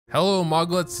Hello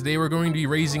Moglets, today we're going to be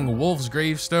raising Wolf's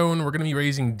Gravestone. We're going to be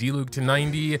raising Diluc to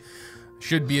 90.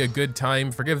 Should be a good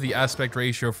time. Forgive the aspect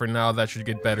ratio for now, that should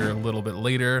get better a little bit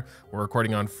later. We're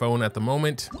recording on phone at the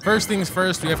moment. First things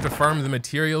first, we have to farm the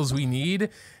materials we need.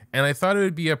 And I thought it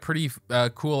would be a pretty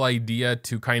cool idea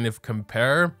to kind of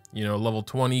compare, you know, level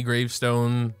 20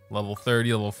 Gravestone, level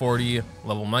 30, level 40,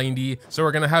 level 90. So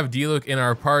we're gonna have Diluc in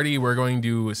our party. We're going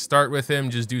to start with him,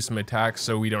 just do some attacks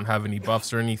so we don't have any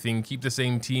buffs or anything, keep the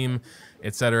same team,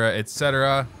 etc,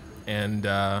 etc. And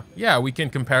yeah, we can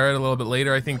compare it a little bit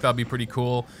later. I think that'll be pretty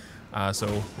cool.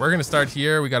 So we're gonna start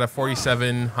here. We got a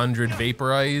 4700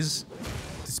 Vaporize.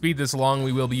 To speed this along,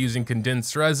 we will be using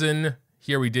condensed resin.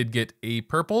 Here we did get a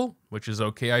purple, which is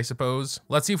okay, I suppose.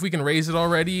 Let's see if we can raise it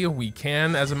already. We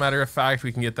can, as a matter of fact,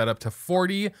 we can get that up to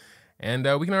 40. And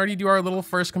we can already do our little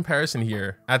first comparison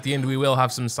here. At the end, we will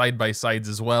have some side-by-sides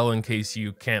as well, in case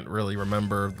you can't really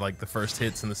remember like the first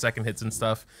hits and the second hits and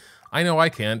stuff. I know I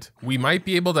can't. We might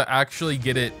be able to actually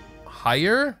get it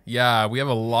higher. Yeah, we have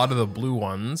a lot of the blue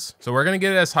ones. So we're gonna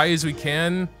get it as high as we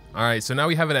can. All right, so now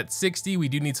we have it at 60. We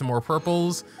do need some more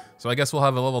purples. So I guess we'll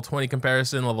have a level 20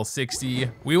 comparison, level 60.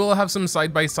 We will have some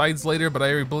side-by-sides later, but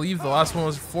I believe the last one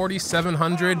was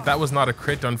 4700. That was not a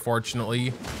crit,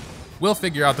 unfortunately. We'll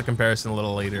figure out the comparison a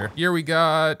little later. Here we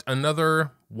got another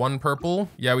one purple.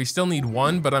 Yeah, we still need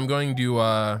one, but I'm going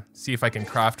to see if I can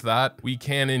craft that. We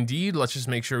can indeed. Let's just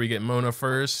make sure we get Mona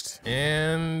first.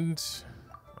 And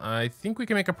I think we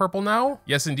can make a purple now.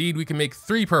 Yes, indeed, we can make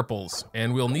 3 purples.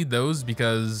 And we'll need those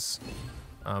because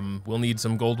we'll need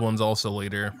some gold ones also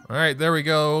later. All right, there we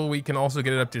go. We can also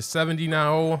get it up to 70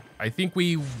 now. I think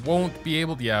we won't be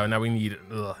able to, yeah, now we need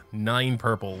 9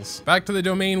 purples. Back to the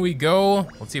domain we go.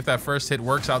 Let's see if that first hit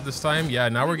works out this time. Yeah,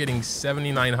 now we're getting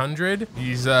 7,900.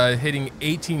 He's hitting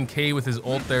 18K with his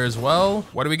ult there as well.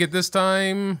 What do we get this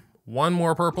time? 1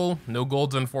 more purple. No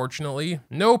golds, unfortunately.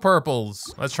 No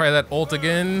purples. Let's try that ult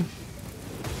again.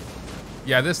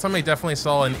 Yeah, this time I definitely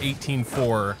saw an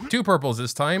 18-4. 2 purples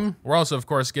this time. We're also, of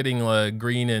course, getting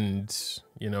green and,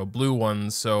 you know, blue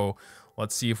ones. So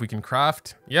let's see if we can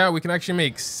craft. Yeah, we can actually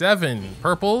make 7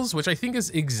 purples, which I think is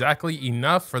exactly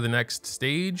enough for the next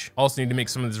stage. Also need to make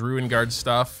some of this Ruin Guard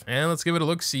stuff. And let's give it a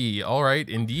look-see. All right,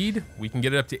 indeed, we can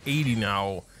get it up to 80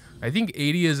 now. I think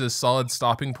 80 is a solid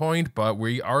stopping point, but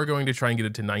we are going to try and get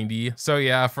it to 90. So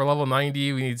yeah, for level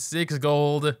 90, we need 6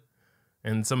 gold.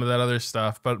 And some of that other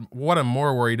stuff. But what I'm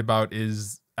more worried about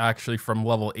is actually from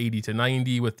level 80 to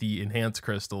 90 with the enhanced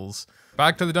crystals.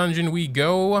 Back to the dungeon we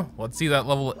go. Let's see that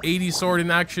level 80 sword in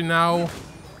action now.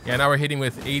 Yeah, now we're hitting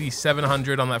with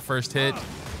 8,700 on that first hit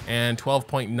and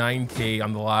 12.9k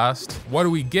on the last. What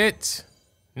do we get?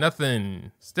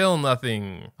 Nothing. Still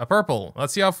nothing. A purple.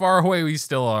 Let's see how far away we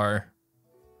still are.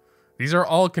 These are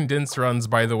all condensed runs,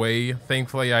 by the way.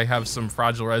 Thankfully, I have some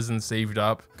fragile resin saved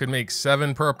up. Could make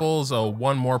 7 purples,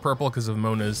 1 more purple because of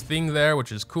Mona's thing there,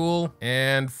 which is cool.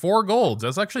 And 4 golds.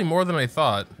 That's actually more than I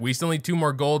thought. We still need 2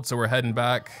 more golds, so we're heading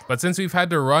back. But since we've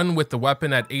had to run with the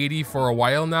weapon at 80 for a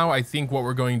while now, I think what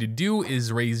we're going to do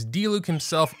is raise Diluc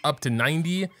himself up to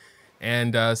 90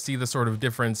 and see the sort of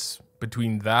difference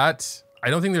between that.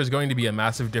 I don't think there's going to be a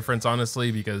massive difference,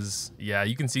 honestly, because yeah,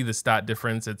 you can see the stat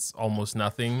difference. It's almost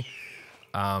nothing.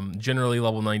 Generally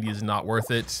level 90 is not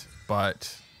worth it,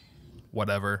 but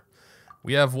whatever.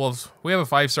 We have wolves. We have a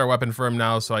 5-star weapon for him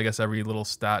now, so I guess every little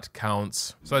stat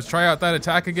counts. So let's try out that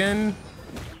attack again.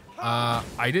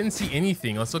 I didn't see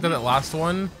anything. Let's look at that last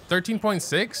one.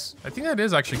 13.6. I think that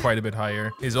is actually quite a bit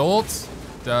higher. His ult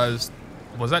does,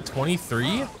 was that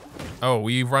 23? Oh,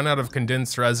 we've run out of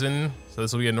condensed resin, so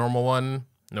this will be a normal one.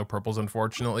 No purples,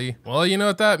 unfortunately. Well, you know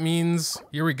what that means.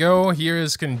 Here we go. Here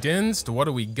is condensed. What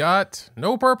do we got?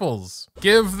 No purples.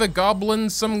 Give the goblin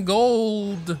some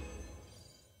gold.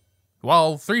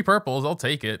 Well, 3 purples. I'll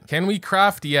take it. Can we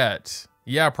craft yet?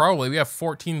 Yeah, probably. We have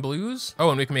 14 blues. Oh,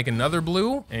 and we can make another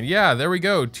blue. And yeah, there we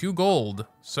go. 2 gold.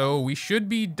 So we should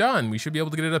be done. We should be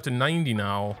able to get it up to 90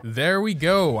 now. There we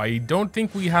go. I don't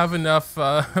think we have enough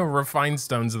refined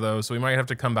stones, though, so we might have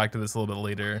to come back to this a little bit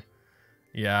later.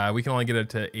 Yeah, we can only get it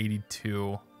to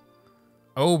 82.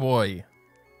 Oh boy.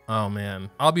 Oh man.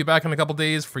 I'll be back in a couple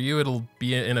days. For you, it'll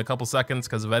be in a couple seconds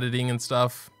because of editing and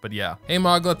stuff. But yeah. Hey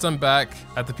Moglets, I'm back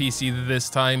at the PC this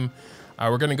time.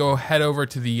 We're gonna go head over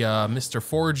to the Mr.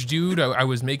 Forge dude. I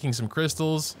was making some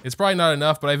crystals. It's probably not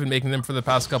enough, but I've been making them for the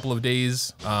past couple of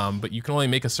days. But you can only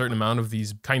make a certain amount of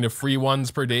these kind of free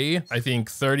ones per day. I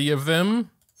think 30 of them.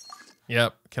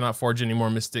 Yep, cannot forge any more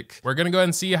Mystic. We're gonna go ahead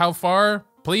and see how far.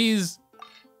 Please.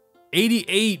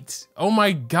 88. Oh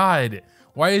my god.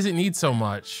 Why does it need so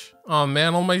much? Oh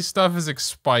man, all my stuff is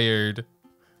expired.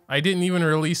 I didn't even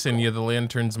release any of the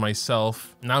lanterns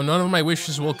myself. Now none of my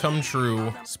wishes will come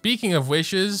true. Speaking of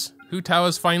wishes, Hu Tao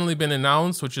has finally been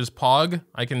announced, which is Pog.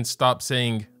 I can stop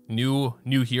saying new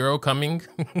hero coming.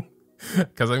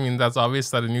 Because I mean, that's obvious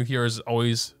that a new hero is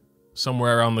always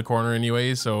somewhere around the corner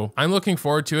anyway, so I'm looking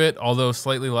forward to it, although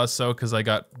slightly less so because I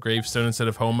got Gravestone instead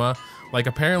of Homa. Like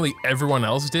apparently everyone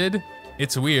else did.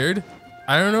 It's weird.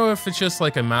 I don't know if it's just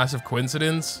like a massive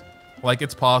coincidence. Like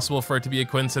it's possible for it to be a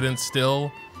coincidence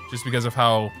still, just because of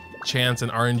how chance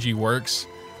and RNG works,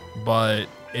 but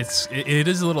it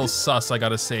is a little sus, I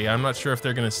gotta say. I'm not sure if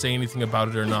they're gonna say anything about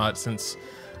it or not, since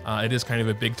it is kind of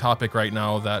a big topic right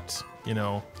now that, you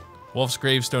know, Wolf's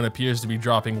Gravestone appears to be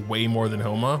dropping way more than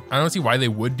Homa. I don't see why they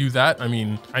would do that. I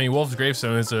mean, Wolf's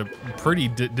Gravestone is a pretty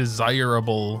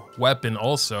desirable weapon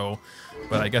also,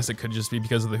 but I guess it could just be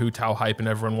because of the Hu Tao hype and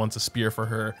everyone wants a spear for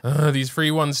her. These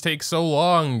free ones take so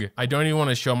long. I don't even want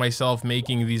to show myself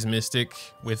making these Mystic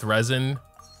with resin,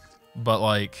 but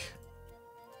like,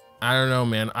 I don't know,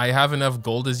 man. I have enough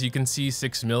gold, as you can see,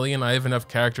 6 million. I have enough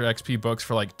character XP books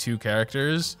for like 2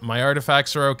 characters. My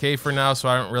artifacts are okay for now, so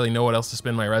I don't really know what else to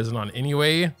spend my resin on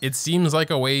anyway. It seems like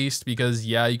a waste because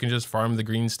yeah, you can just farm the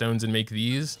green stones and make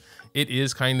these. It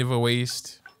is kind of a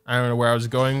waste. I don't know where I was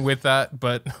going with that,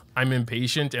 but I'm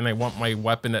impatient and I want my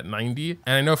weapon at 90.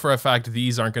 And I know for a fact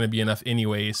these aren't gonna be enough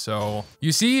anyway, so.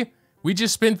 You see, we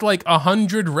just spent like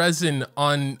 100 resin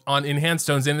on enhanced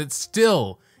stones and it's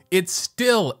still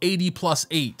 80 plus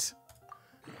 8.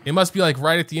 It must be like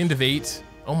right at the end of 8.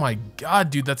 Oh my god,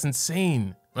 dude, that's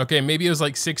insane. Okay, maybe it was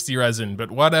like 60 resin, but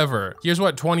whatever. Here's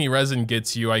what 20 resin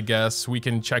gets you, I guess. We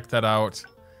can check that out.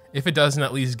 If it doesn't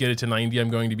at least get it to 90, I'm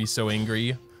going to be so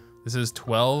angry. This is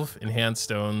 12 enhanced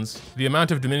stones. The amount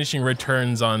of diminishing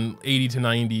returns on 80 to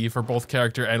 90 for both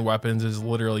character and weapons is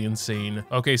literally insane.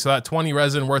 Okay, so that 20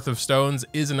 resin worth of stones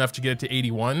is enough to get it to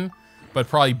 81. But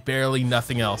probably barely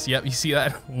nothing else. Yep, you see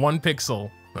that? 1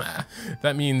 pixel.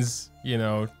 That means, you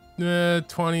know,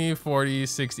 20, 40,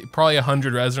 60, probably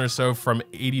 100 resin or so from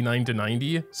 89 to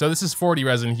 90. So this is 40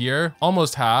 resin here,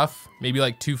 almost half, maybe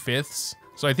like 2/5.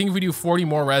 So I think if we do 40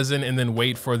 more resin and then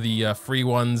wait for the free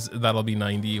ones, that'll be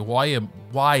 90.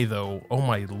 Why though? Oh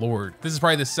my lord. This is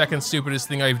probably the second stupidest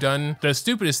thing I've done. The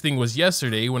stupidest thing was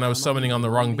yesterday when I was summoning on the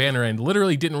wrong banner and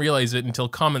literally didn't realize it until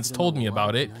comments told me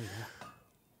about it.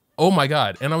 Oh my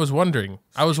god, and I was wondering,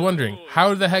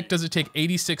 how the heck does it take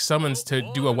 86 summons to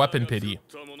do a weapon pity?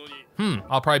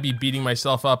 I'll probably be beating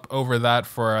myself up over that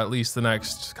for at least the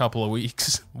next couple of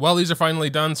weeks. Well, these are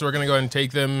finally done, so we're gonna go ahead and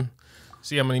take them,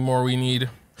 see how many more we need.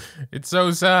 It's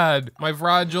so sad, my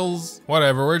fragiles.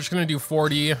 Whatever, we're just gonna do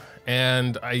 40,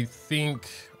 and I think,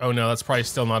 oh no, that's probably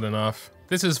still not enough.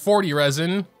 This is 40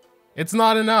 resin. It's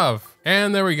not enough.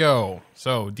 And there we go.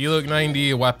 So Diluc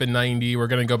 90, weapon 90. We're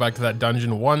gonna go back to that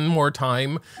dungeon one more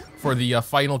time for the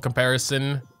final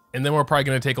comparison. And then we're probably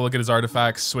gonna take a look at his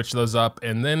artifacts, switch those up,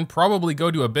 and then probably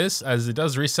go to Abyss as it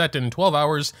does reset in 12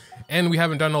 hours. And we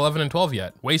haven't done 11 and 12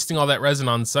 yet. Wasting all that resin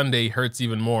on Sunday hurts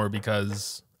even more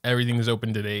because everything is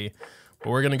open today.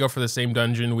 But we're gonna go for the same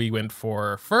dungeon we went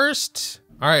for first.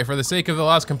 All right, for the sake of the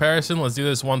last comparison, let's do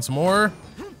this once more.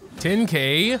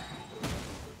 10K.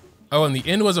 Oh, and the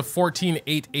end was a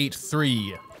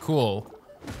 14,883. Cool.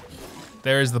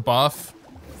 There's the buff.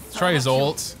 Let's try his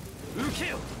ult.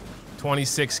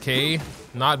 26K.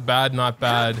 Not bad, not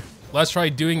bad. Let's try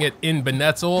doing it in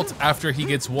Banet's ult after he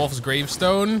gets Wolf's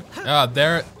Gravestone.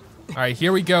 There. All right,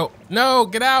 here we go. No,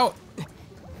 get out.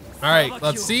 All right,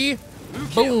 let's see.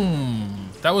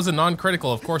 Boom. That was a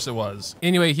non-critical, of course it was.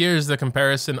 Anyway, here's the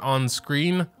comparison on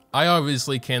screen. I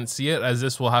obviously can't see it as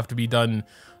this will have to be done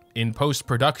in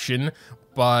post-production,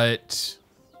 but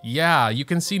yeah, you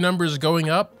can see numbers going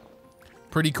up.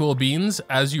 Pretty cool beans.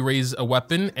 As you raise a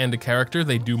weapon and a character,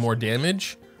 they do more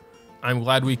damage. I'm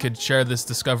glad we could share this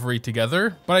discovery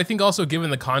together, but I think also given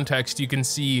the context, you can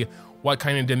see what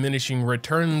kind of diminishing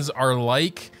returns are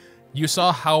like. You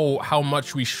saw how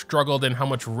much we struggled and how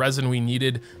much resin we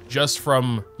needed just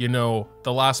from, you know,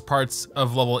 the last parts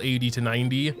of level 80 to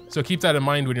 90. So keep that in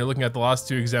mind when you're looking at the last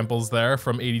 2 examples there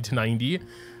from 80 to 90.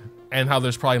 And how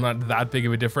there's probably not that big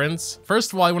of a difference.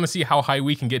 First of all, I want to see how high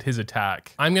we can get his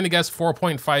attack. I'm gonna guess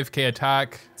 4.5k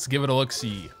attack. Let's give it a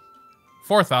look-see.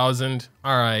 4,000.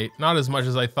 All right, not as much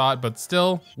as I thought, but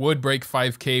still would break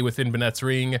 5k within Banet's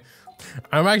ring.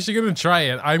 I'm actually gonna try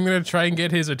it. I'm gonna try and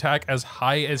get his attack as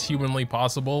high as humanly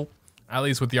possible, at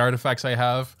least with the artifacts I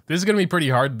have. This is gonna be pretty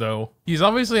hard though. He's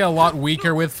obviously a lot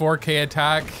weaker with 4k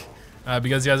attack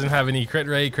because he doesn't have any crit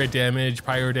rate, crit damage,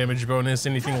 pyro damage bonus,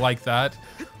 anything like that.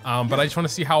 But I just want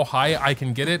to see how high I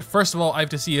can get it. First of all, I have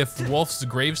to see if Wolf's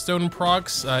Gravestone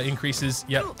procs increases.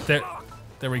 Yep,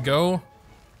 there we go.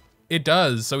 It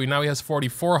does. So now he has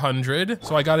 4,400.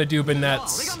 So I gotta do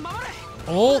Banette's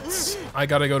ult. I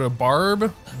gotta go to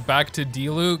Barb, back to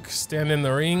Diluc, stand in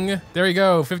the ring. There we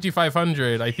go,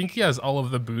 5,500. I think he has all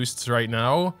of the boosts right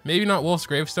now. Maybe not Wolf's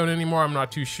Gravestone anymore, I'm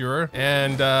not too sure.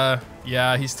 And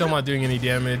yeah, he's still not doing any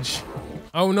damage.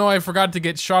 Oh no, I forgot to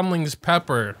get Shanling's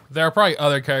Pepper. There are probably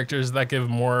other characters that give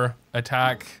more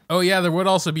attack. Oh yeah, there would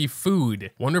also be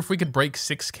food. Wonder if we could break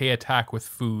 6k attack with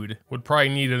food. Would probably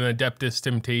need an Adeptus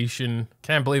Temptation.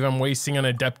 Can't believe I'm wasting an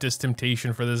Adeptus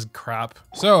Temptation for this crap.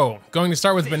 So, going to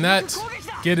start with Banette,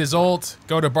 get his ult,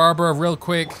 go to Barbara real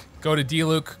quick, go to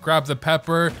Diluc, grab the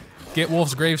Pepper, get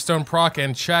Wolf's Gravestone proc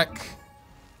and check.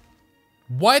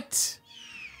 What?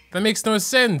 That makes no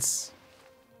sense.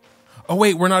 Oh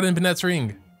wait, we're not in Banette's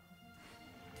ring.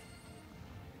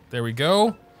 There we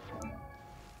go.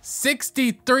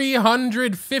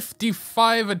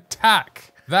 6,355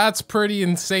 attack. That's pretty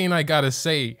insane, I gotta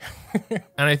say. And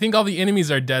I think all the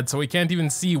enemies are dead, so we can't even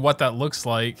see what that looks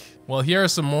like. Well, here are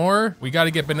some more. We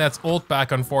gotta get Banette's ult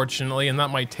back, unfortunately, and that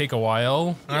might take a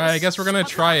while. All right, I guess we're gonna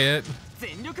try it.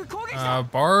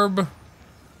 Barb.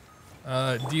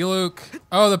 Diluc.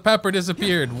 Oh, the Pepper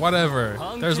disappeared. Whatever.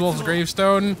 There's Wolf's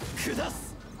Gravestone.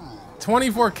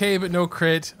 24k, but no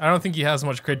crit. I don't think he has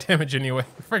much crit damage anyway.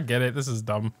 Forget it. This is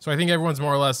dumb. So I think everyone's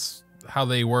more or less how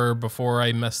they were before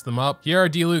I messed them up. Here are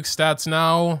Diluc's stats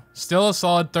now. Still a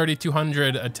solid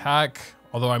 3,200 attack,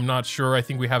 although I'm not sure. I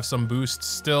think we have some boosts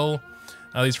still,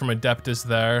 at least from Adeptus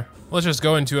there. Let's just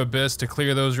go into Abyss to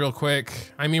clear those real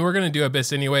quick. I mean, we're gonna do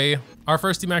Abyss anyway. Our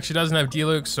first team actually doesn't have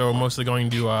Diluc, so I'm mostly going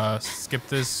to skip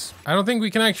this. I don't think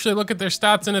we can actually look at their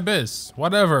stats in Abyss.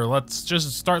 Whatever, let's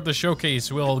just start the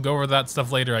showcase. We'll go over that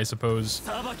stuff later, I suppose.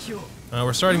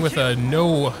 We're starting with a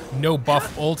no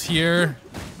buff ult here,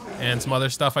 and some other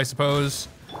stuff, I suppose.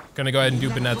 Gonna go ahead and do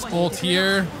Banette's ult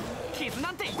here.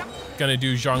 Gonna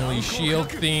do Zhongli's shield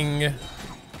thing.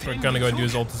 We're gonna go and do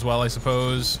his ult as well, I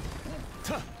suppose.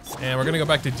 And we're gonna go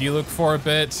back to Diluc for a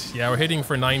bit. Yeah, we're hitting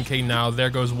for 9k now. There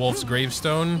goes Wolf's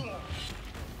Gravestone.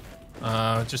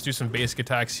 Just do some basic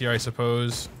attacks here, I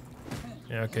suppose.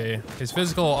 Yeah, okay. His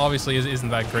physical obviously isn't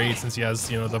that great since he has,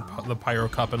 you know, the Pyro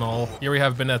Cup and all. Here we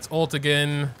have Banette's ult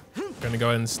again. Gonna go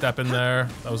ahead and step in there.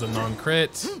 That was a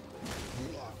non-crit.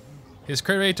 His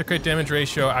crit rate to crit damage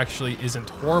ratio actually isn't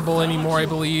horrible anymore, I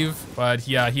believe. But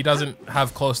yeah, he doesn't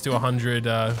have close to 100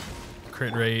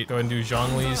 crit rate. Go ahead and do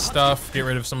Zhongli's stuff. Get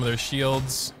rid of some of their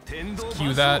shields.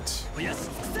 Cue that.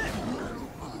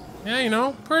 Yeah, you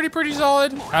know, pretty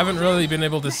solid. Haven't really been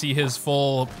able to see his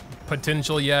full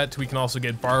potential yet. We can also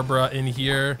get Barbara in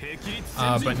here.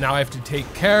 But now I have to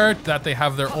take care that they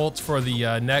have their ults for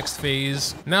the next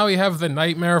phase. Now we have the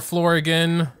Nightmare floor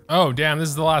again. Oh, damn, this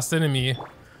is the last enemy.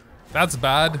 That's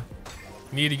bad.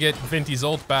 Need to get Vinty's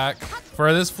ult back.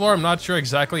 For this floor, I'm not sure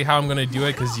exactly how I'm gonna do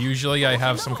it because usually I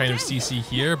have some kind of CC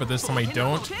here, but this time I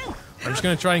don't. I'm just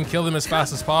gonna try and kill them as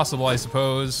fast as possible, I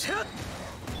suppose.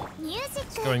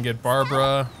 Let's go and get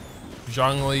Barbara,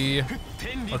 Zhongli.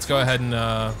 Let's go ahead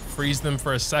and freeze them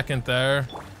for a second there.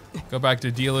 Go back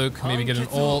to Diluc, maybe get an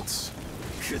ult.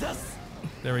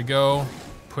 There we go.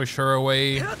 Push her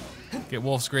away. Get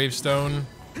Wolf's Gravestone.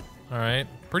 All right,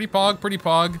 pretty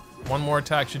pog. One more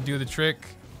attack should do the trick.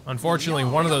 Unfortunately,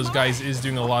 one of those guys is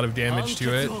doing a lot of damage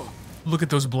to it. Look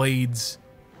at those blades.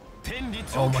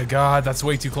 Oh my god, that's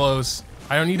way too close.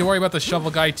 I don't need to worry about the shovel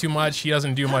guy too much. He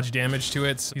doesn't do much damage to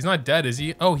it. He's not dead, is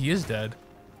he? Oh, he is dead.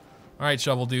 All right,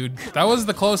 shovel dude. That was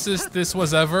the closest this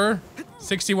was ever.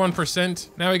 61%.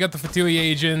 Now we got the Fatui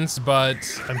agents, but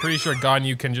I'm pretty sure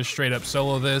Ganyu can just straight up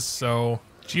solo this, so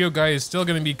Geo guy is still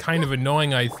gonna be kind of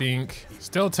annoying, I think.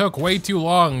 Still took way too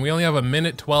long. We only have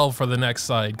 1:12 for the next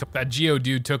side. That Geo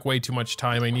dude took way too much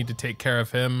time. I need to take care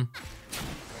of him.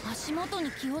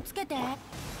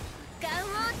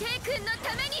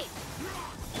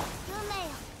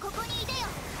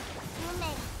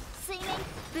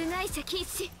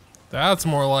 That's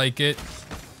more like it.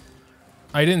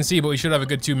 I didn't see, but we should have a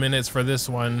good 2 minutes for this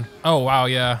one. Oh, wow,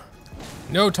 yeah.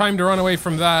 No time to run away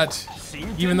from that.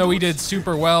 Even though we did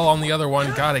super well on the other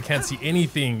one. God, I can't see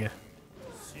anything.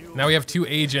 Now we have 2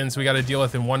 agents we got to deal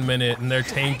with in 1 minute, and they're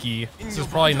tanky. This is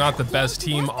probably not the best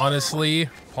team, honestly.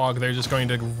 Pog, they're just going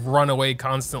to run away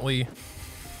constantly.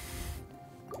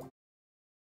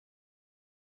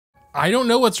 I don't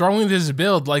know what's wrong with his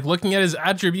build. Like, looking at his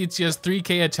attributes, he has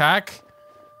 3k attack.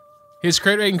 His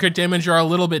crit rate and crit damage are a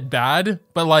little bit bad,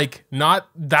 but like, not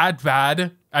that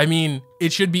bad. I mean,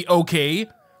 it should be okay.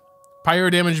 Pyro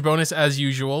damage bonus as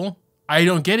usual. I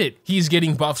don't get it. He's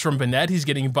getting buffs from Banette, he's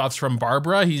getting buffs from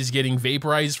Barbara, he's getting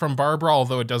vaporized from Barbara,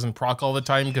 although it doesn't proc all the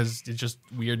time because it's just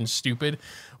weird and stupid.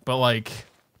 But like,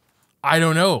 I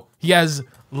don't know. He has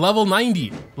level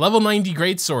 90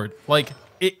 greatsword. Like,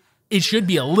 it should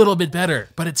be a little bit better,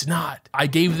 but it's not. I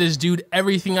gave this dude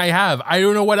everything I have. I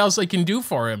don't know what else I can do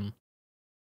for him.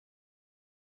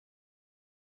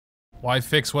 Why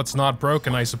fix what's not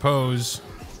broken, I suppose.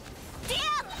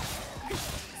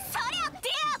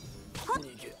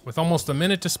 With almost a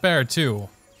minute to spare, too.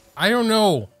 I don't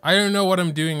know. I don't know what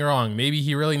I'm doing wrong. Maybe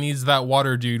he really needs that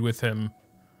water dude with him.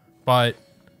 But,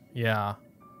 yeah.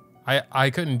 I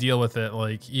couldn't deal with it,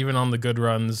 like, even on the good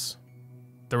runs.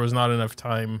 There was not enough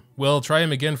time. We'll try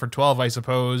him again for 12, I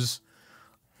suppose.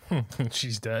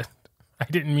 She's dead. I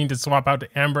didn't mean to swap out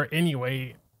to Amber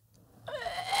anyway.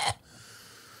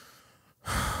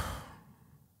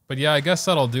 But yeah, I guess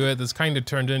that'll do it. This kind of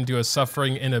turned into a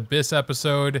Suffering in Abyss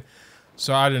episode.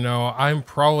 So I don't know. I'm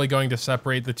probably going to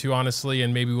separate the two, honestly,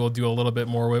 and maybe we'll do a little bit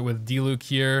more with Diluc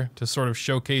here to sort of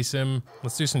showcase him.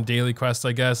 Let's do some daily quests,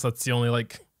 I guess. That's the only,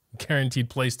 like, guaranteed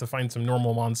place to find some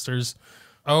normal monsters.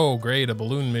 Oh, great, a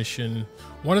balloon mission.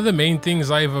 One of the main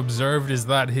things I've observed is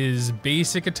that his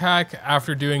basic attack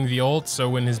after doing the ult, so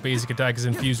when his basic attack is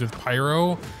infused with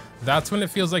pyro, that's when it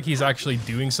feels like he's actually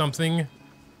doing something.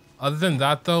 Other than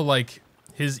that though, like,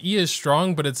 his E is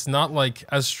strong, but it's not like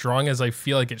as strong as I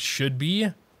feel like it should be.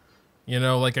 You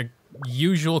know, like a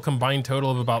usual combined total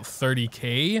of about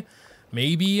 30k,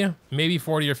 maybe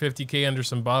 40 or 50k under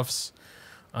some buffs.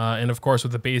 And of course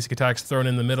with the basic attacks thrown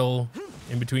in the middle,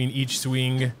 in between each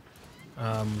swing.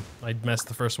 I messed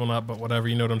the first one up, but whatever,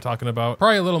 you know what I'm talking about.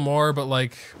 Probably a little more, but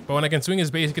when I can swing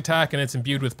his basic attack and it's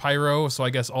imbued with pyro, so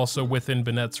I guess also within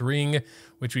Banette's ring,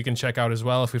 which we can check out as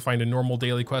well if we find a normal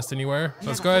daily quest anywhere. So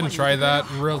let's go ahead and try that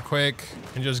real quick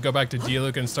and just go back to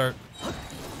Diluc and start.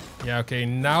 Yeah, okay,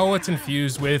 now it's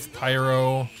infused with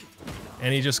pyro.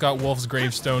 And he just got Wolf's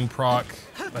Gravestone proc.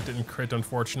 That didn't crit,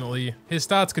 unfortunately. His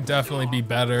stats could definitely be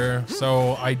better,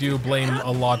 so I do blame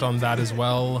a lot on that as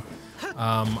well.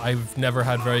 I've never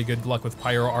had very good luck with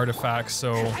pyro artifacts,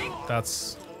 so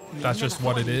that's just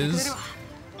what it is.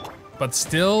 But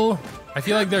still, I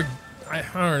feel like I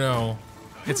don't know.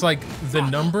 It's like the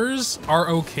numbers are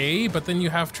okay, but then you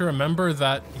have to remember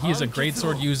that he's a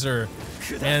greatsword user,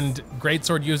 and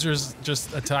greatsword users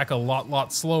just attack a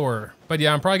lot slower. But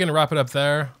yeah, I'm probably gonna wrap it up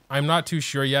there. I'm not too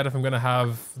sure yet if I'm gonna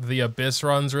have the Abyss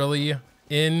runs really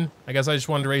in. I guess I just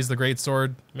wanted to raise the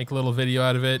greatsword, make a little video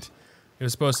out of it. It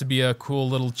was supposed to be a cool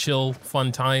little chill,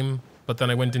 fun time, but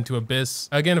then I went into Abyss.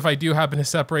 Again, if I do happen to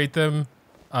separate them,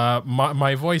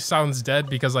 my voice sounds dead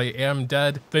because I am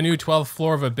dead. The new 12th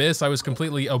floor of Abyss, I was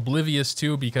completely oblivious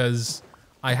to because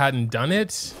I hadn't done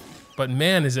it. But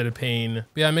man, is it a pain.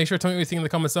 But yeah, make sure to tell me what you think in the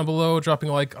comments down below. Dropping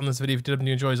a like on this video if you did happen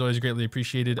to enjoy is always greatly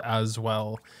appreciated as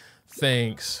well.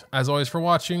 Thanks, as always, for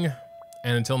watching,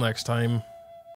 and until next time.